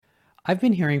I've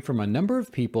been hearing from a number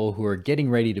of people who are getting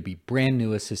ready to be brand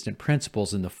new assistant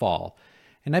principals in the fall,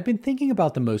 and I've been thinking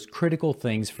about the most critical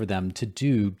things for them to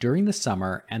do during the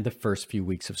summer and the first few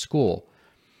weeks of school.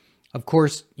 Of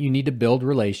course, you need to build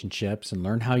relationships and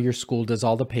learn how your school does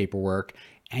all the paperwork,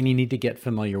 and you need to get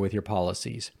familiar with your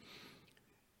policies.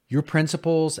 Your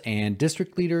principals and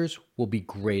district leaders will be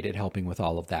great at helping with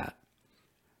all of that.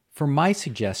 For my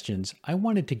suggestions, I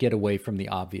wanted to get away from the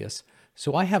obvious,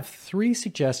 so I have 3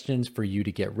 suggestions for you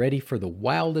to get ready for the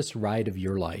wildest ride of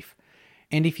your life.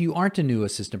 And if you aren't a new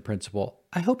assistant principal,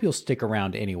 I hope you'll stick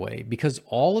around anyway, because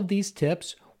all of these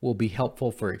tips will be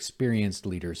helpful for experienced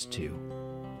leaders too.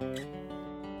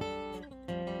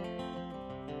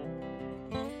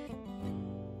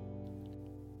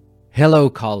 Hello,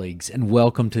 colleagues, and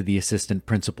welcome to the Assistant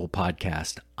Principal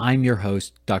Podcast. I'm your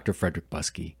host, Dr. Frederick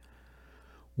Buskey.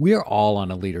 We are all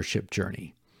on a leadership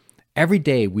journey. Every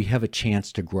day we have a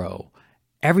chance to grow.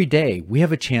 Every day we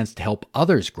have a chance to help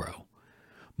others grow.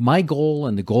 My goal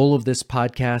and the goal of this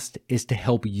podcast is to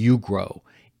help you grow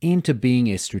into being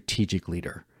a strategic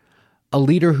leader. A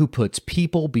leader who puts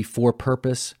people before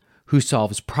purpose, who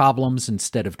solves problems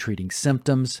instead of treating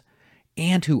symptoms,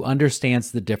 and who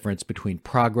understands the difference between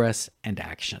progress and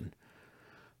action.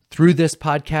 Through this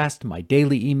podcast, my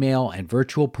daily email and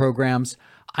virtual programs,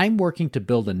 I'm working to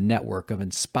build a network of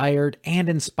inspired and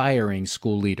inspiring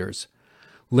school leaders.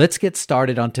 Let's get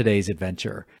started on today's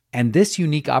adventure and this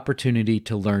unique opportunity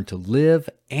to learn to live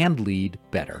and lead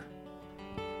better.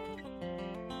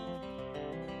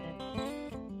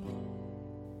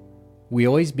 We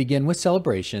always begin with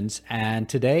celebrations, and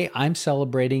today I'm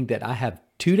celebrating that I have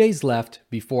 2 days left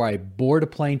before I board a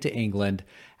plane to England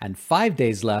and 5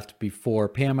 days left before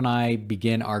Pam and I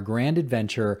begin our grand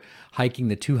adventure hiking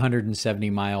the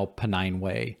 270-mile Pennine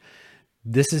Way.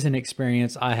 This is an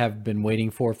experience I have been waiting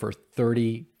for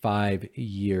 35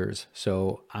 years,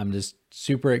 so I'm just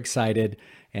super excited,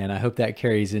 and I hope that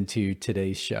carries into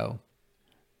today's show.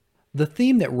 The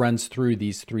theme that runs through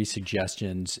these 3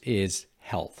 suggestions is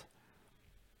health.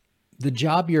 The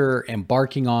job you're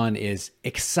embarking on is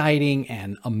exciting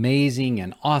and amazing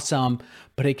and awesome,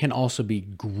 but it can also be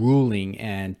grueling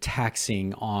and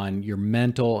taxing on your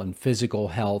mental and physical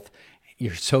health,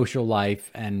 your social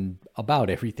life, and about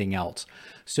everything else.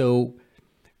 So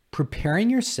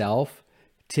preparing yourself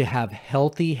to have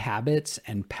healthy habits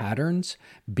and patterns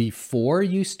before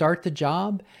you start the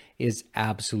job is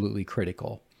absolutely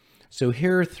critical. So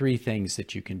here are 3 things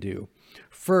that you can do.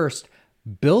 First,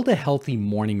 build a healthy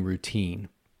morning routine.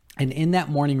 And in that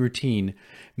morning routine,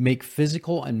 make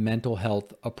physical and mental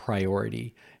health a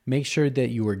priority. Make sure that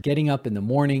you are getting up in the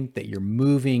morning, that you're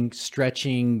moving,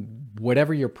 stretching,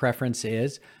 whatever your preference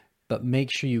is, but make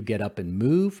sure you get up and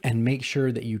move, and make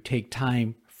sure that you take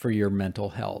time for your mental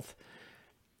health.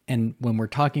 And when we're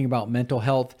talking about mental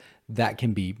health, that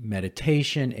can be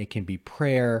meditation, it can be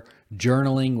prayer,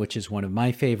 journaling, which is one of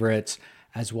my favorites,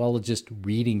 as well as just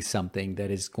reading something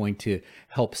that is going to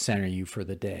help center you for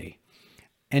the day.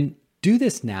 And do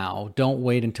this now. Don't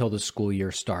wait until the school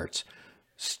year starts.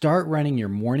 Start running your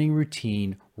morning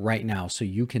routine right now so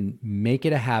you can make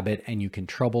it a habit and you can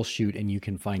troubleshoot and you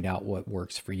can find out what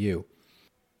works for you.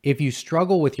 If you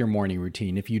struggle with your morning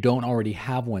routine, if you don't already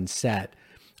have one set,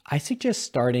 I suggest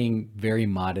starting very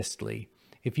modestly.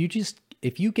 If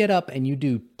you get up and you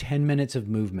do 10 minutes of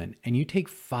movement and you take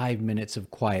 5 minutes of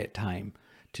quiet time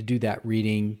to do that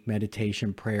reading,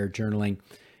 meditation, prayer, journaling,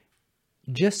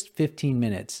 just 15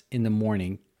 minutes in the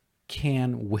morning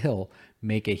will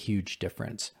make a huge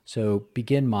difference. So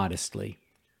begin modestly.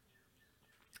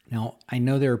 Now, I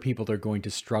know there are people that are going to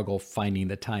struggle finding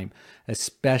the time,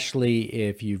 especially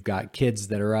if you've got kids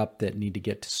that are up that need to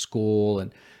get to school,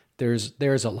 and there's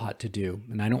a lot to do,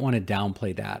 and I don't want to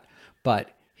downplay that.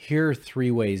 But here are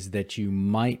 3 ways that you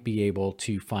might be able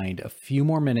to find a few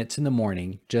more minutes in the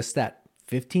morning, just that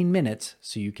 15 minutes,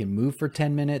 so you can move for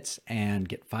 10 minutes and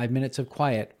get 5 minutes of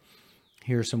quiet.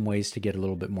 Here are some ways to get a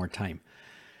little bit more time.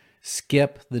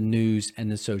 Skip the news and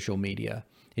the social media.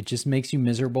 It just makes you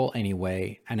miserable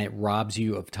anyway, and it robs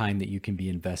you of time that you can be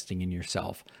investing in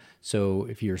yourself. So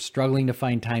if you're struggling to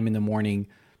find time in the morning,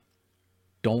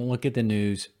 don't look at the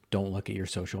news, don't look at your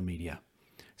social media.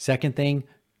 Second thing,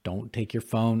 don't take your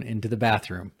phone into the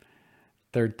bathroom.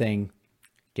 Third thing,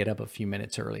 get up a few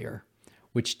minutes earlier,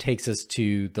 which takes us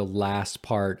to the last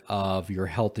part of your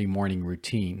healthy morning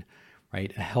routine,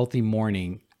 right? A healthy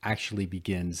morning actually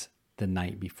begins the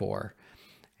night before.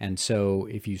 And so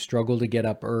if you struggle to get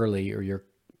up early or you're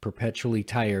perpetually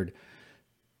tired,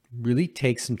 really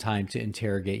take some time to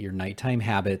interrogate your nighttime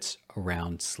habits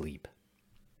around sleep.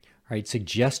 All right,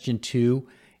 suggestion 2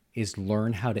 is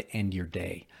learn how to end your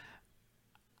day.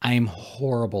 I am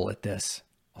horrible at this.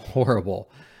 Horrible.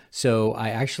 So I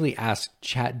actually asked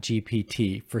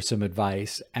ChatGPT for some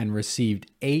advice and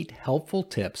received 8 helpful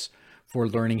tips for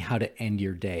learning how to end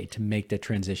your day to make the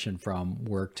transition from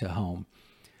work to home.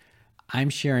 I'm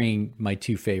sharing my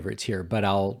 2 favorites here, but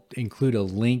I'll include a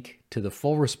link to the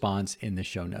full response in the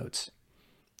show notes.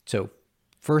 So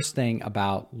first thing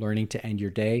about learning to end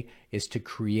your day is to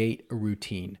create a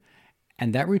routine.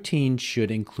 And that routine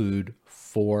should include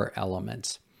 4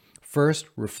 elements. First,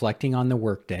 reflecting on the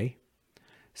workday.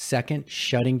 Second,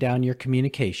 shutting down your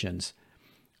communications.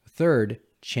 Third,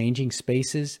 changing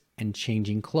spaces and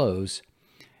changing clothes.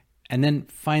 And then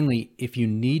finally, if you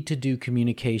need to do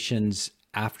communications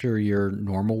after your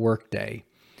normal workday,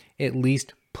 at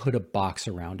least put a box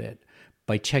around it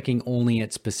by checking only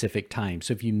at specific times.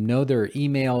 So if you know there are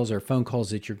emails or phone calls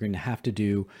that you're going to have to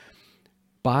do,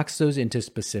 box those into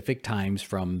specific times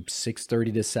from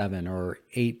 6:30 to 7 or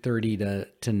 8:30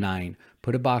 to 9.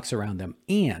 Put a box around them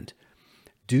and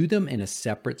do them in a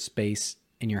separate space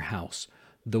in your house.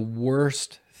 The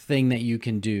worst thing that you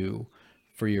can do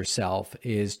for yourself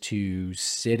is to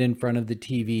sit in front of the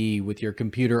TV with your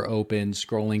computer open,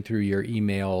 scrolling through your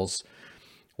emails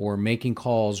or making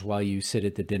calls while you sit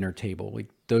at the dinner table.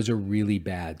 Those are really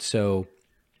bad. So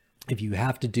if you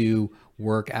have to do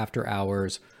work after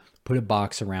hours, put a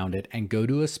box around it and go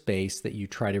to a space that you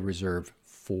try to reserve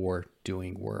for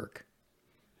doing work.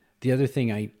 The other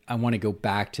thing, I want to go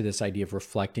back to this idea of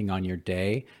reflecting on your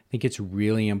day. I think it's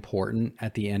really important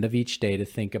at the end of each day to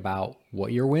think about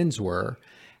what your wins were.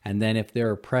 And then if there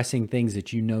are pressing things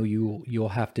that you know you'll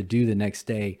have to do the next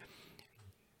day,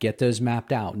 get those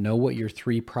mapped out. Know what your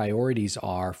 3 priorities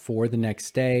are for the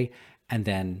next day and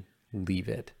then leave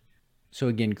it. So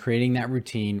again, creating that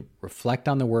routine, reflect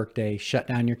on the workday, shut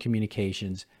down your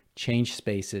communications, change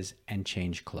spaces, and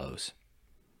change clothes.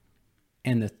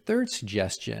 And the third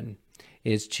suggestion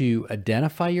is to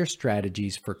identify your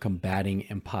strategies for combating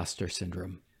imposter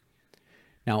syndrome.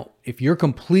 Now, if you're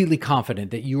completely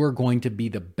confident that you are going to be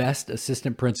the best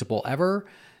assistant principal ever,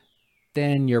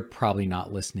 then you're probably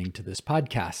not listening to this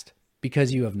podcast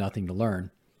because you have nothing to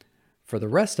learn. For the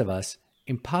rest of us,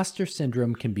 imposter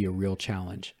syndrome can be a real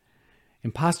challenge.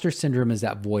 Imposter syndrome is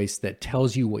that voice that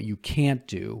tells you what you can't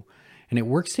do, and it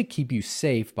works to keep you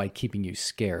safe by keeping you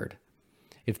scared.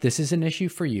 If this is an issue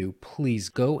for you, please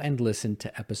go and listen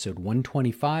to episode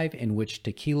 125, in which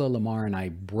Tequila Lamar and I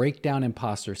break down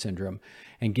imposter syndrome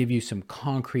and give you some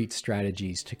concrete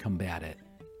strategies to combat it.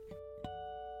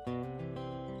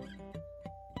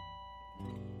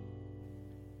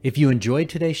 If you enjoyed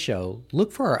today's show,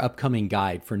 look for our upcoming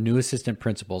guide for new assistant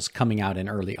principals coming out in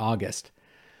early August.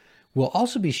 We'll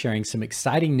also be sharing some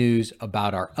exciting news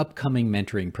about our upcoming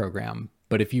mentoring program.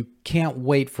 But if you can't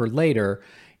wait for later,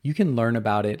 you can learn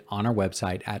about it on our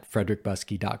website at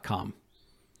frederickbuskey.com.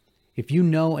 If you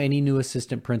know any new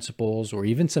assistant principals or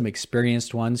even some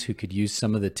experienced ones who could use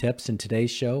some of the tips in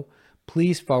today's show,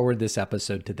 please forward this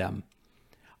episode to them.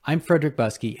 I'm Frederick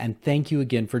Buskey, and thank you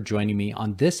again for joining me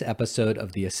on this episode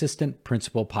of the Assistant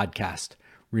Principal Podcast.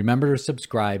 Remember to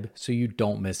subscribe so you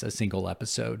don't miss a single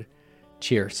episode.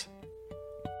 Cheers.